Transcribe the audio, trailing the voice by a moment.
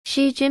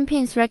Xi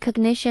Jinping's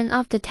recognition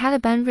of the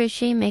Taliban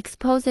regime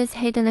exposes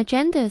hidden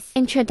agendas.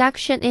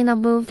 Introduction in a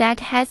move that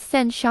has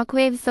sent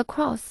shockwaves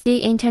across the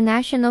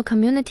international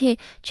community.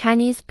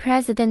 Chinese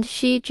President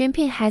Xi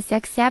Jinping has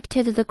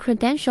accepted the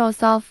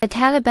credentials of the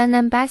Taliban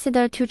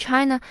ambassador to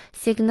China,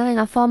 signaling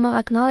a formal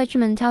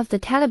acknowledgment of the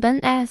Taliban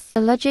as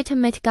the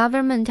legitimate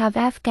government of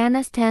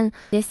Afghanistan.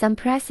 This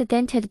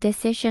unprecedented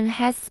decision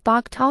has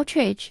sparked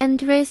outrage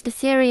and raised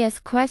serious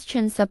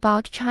questions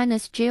about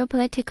China's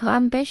geopolitical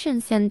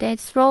ambitions and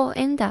its role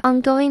in the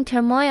ongoing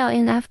turmoil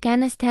in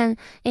Afghanistan.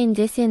 In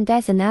this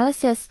in-depth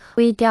analysis,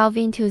 we delve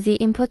into the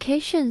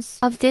implications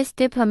of this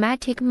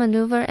diplomatic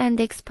maneuver and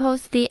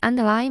expose the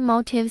underlying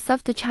motives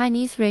of the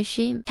Chinese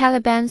regime.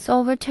 Taliban's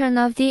overturn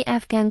of the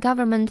Afghan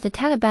government. The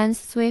Taliban's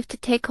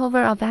swift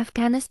takeover of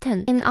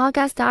Afghanistan in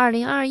August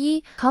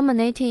 2021,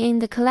 culminating in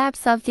the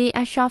collapse of the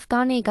Ashraf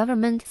Ghani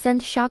government,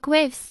 sent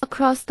shockwaves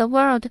across the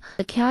world.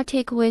 The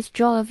chaotic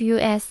withdrawal of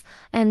U.S.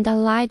 and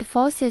allied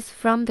forces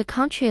from the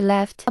country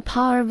left a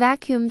power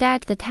vacuum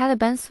that the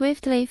Taliban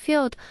swiftly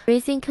filled,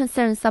 raising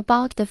concerns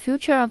about the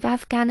future of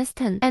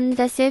Afghanistan and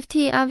the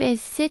safety of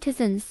its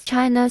citizens.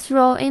 China's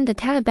role in the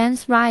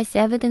Taliban's rise.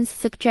 Evidence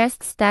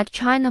suggests that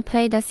China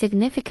played a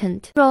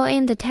significant role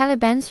in the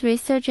Taliban's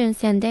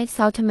resurgence and its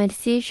ultimate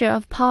seizure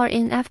of power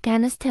in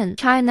Afghanistan.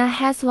 China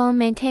has long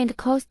maintained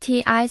close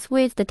ties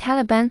with the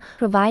Taliban,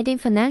 providing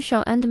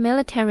financial and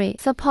military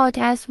support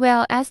as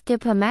well as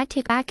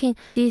diplomatic backing.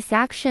 These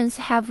actions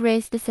have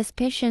raised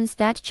suspicions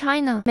that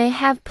China may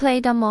have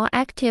played a more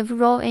active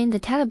role in the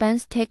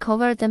Taliban's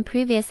takeover than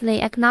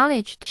previously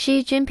acknowledged.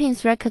 Xi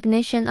Jinping's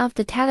recognition of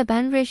the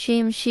Taliban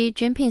regime. Xi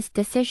Jinping's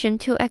decision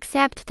to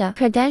accept the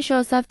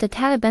credentials of the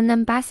Taliban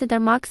ambassador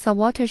marks a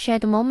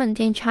watershed moment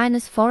in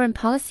China's foreign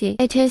policy.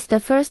 It is the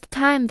first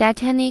time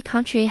that any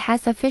country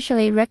has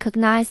officially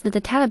recognized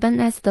the Taliban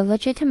as the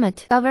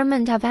legitimate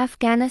government of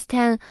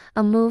Afghanistan,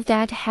 a move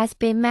that has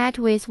been met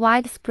with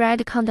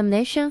widespread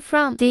condemnation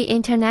from the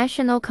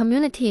international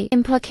community.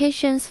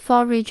 Implications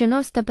for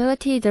regional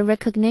stability. The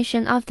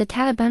recognition of the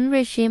Taliban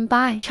regime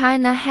by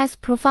China has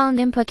profound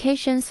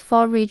implications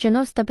for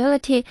regional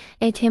stability.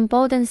 It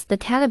emboldens the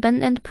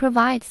Taliban and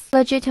provides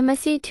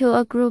legitimacy to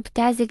a group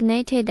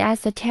designated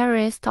as a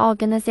terrorist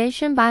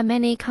organization by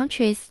many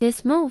countries.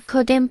 This move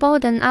could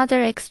embolden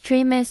other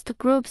extremist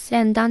groups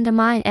and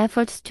undermine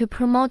efforts to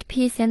promote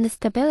peace and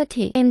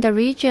stability in the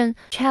region.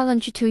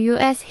 Challenge to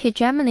U.S.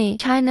 hegemony.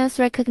 China's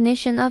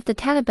recognition of the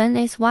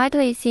Taliban is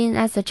widely seen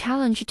as a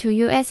challenge to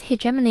U.S.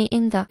 hegemony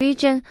in the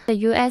region. The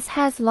U.S.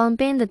 has long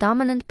been the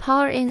dominant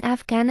power in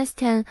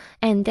Afghanistan,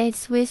 and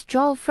its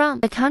withdrawal from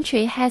the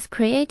country has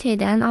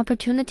created an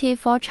opportunity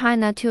for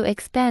China to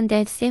expand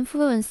its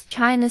influence.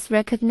 China's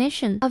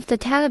recognition of the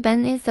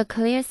Taliban is a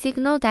clear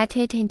signal that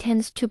it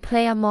intends to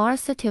play a more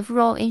assertive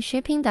role in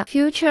shaping the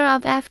future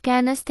of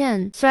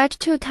Afghanistan. Threat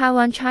to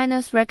Taiwan.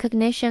 China's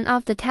recognition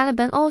of the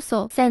Taliban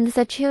also sends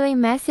a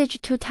chilling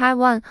message to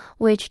Taiwan,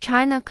 which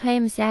China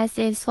claims as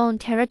its own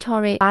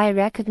territory. By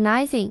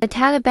recognizing the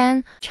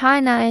Taliban,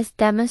 China is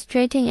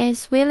demonstrating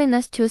its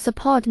willingness to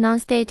support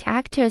non-state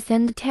actors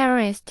and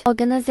terrorist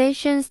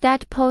organizations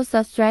that pose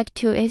a threat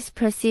to its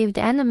perceived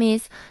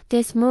enemies.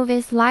 This move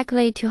is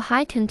likely to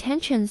heighten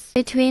tensions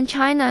between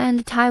China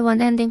and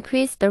Taiwan and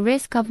increase the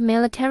risk of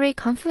military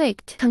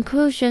conflict.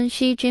 Conclusion.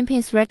 Xi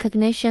Jinping's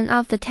recognition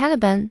of the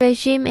Taliban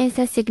regime is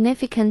a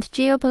significant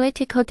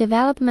geopolitical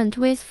development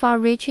with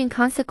far-reaching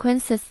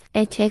consequences.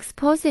 It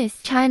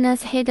exposes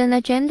China's hidden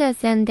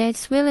agendas and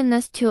its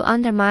willingness to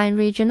undermine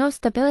regional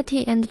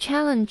stability and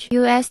challenge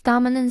U.S.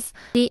 dominance.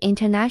 The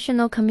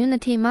international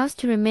community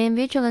must remain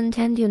vigilant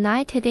and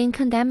united in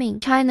condemning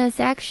China's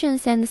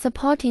actions and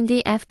supporting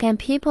the Afghan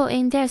people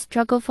in their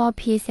struggle for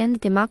peace and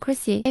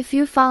democracy. If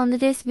you found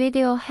this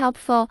video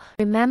helpful,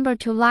 remember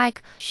to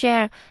like,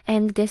 share,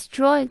 and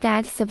destroy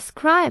that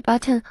subscribe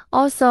button.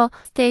 Also,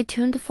 stay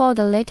tuned for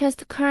the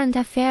latest current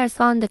affairs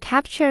on the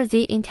Capture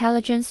the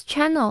Intelligence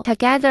channel.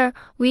 Together,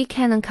 we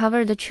can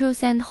uncover the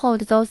truth and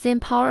hold those in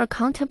power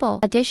accountable.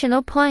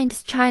 Additional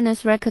points.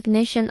 China's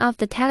recognition of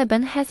the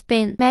Taliban has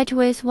been met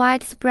with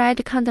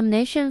widespread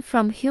condemnation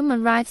from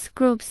human rights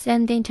groups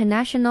and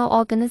international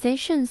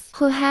organizations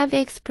who have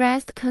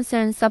expressed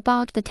concerns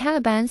about the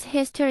Taliban's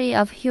history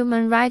of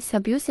human rights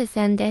abuses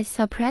and its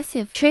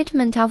oppressive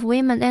treatment of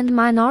women and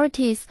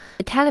minorities.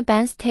 The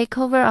Taliban's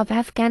takeover of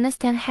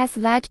Afghanistan has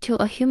led to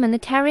a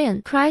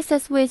humanitarian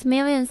crisis with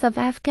millions of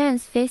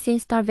Afghans facing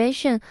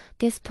starvation,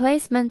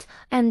 displacement,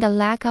 and a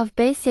lack of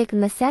basic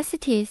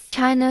necessities.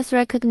 China's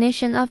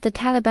recognition of the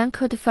Taliban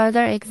could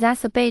further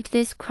exacerbate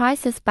this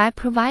crisis by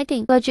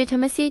providing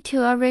legitimacy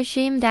to a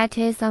regime that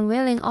is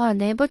unwilling or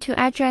unable to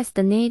address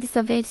the needs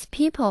of its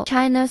people.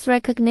 China's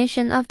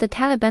recognition of the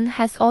Taliban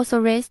has also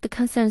raised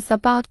concerns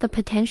about the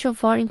potential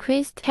for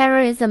increased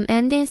terrorism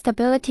and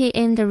instability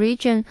in the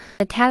region.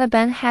 The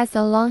Taliban has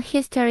a long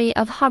history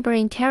of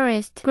harboring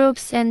terrorist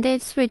groups, and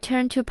its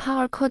return to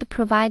power could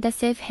provide a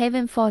safe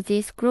haven for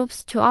these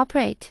groups to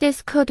operate.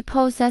 This could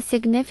pose a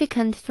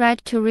significant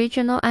threat to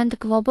regional and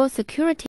global security.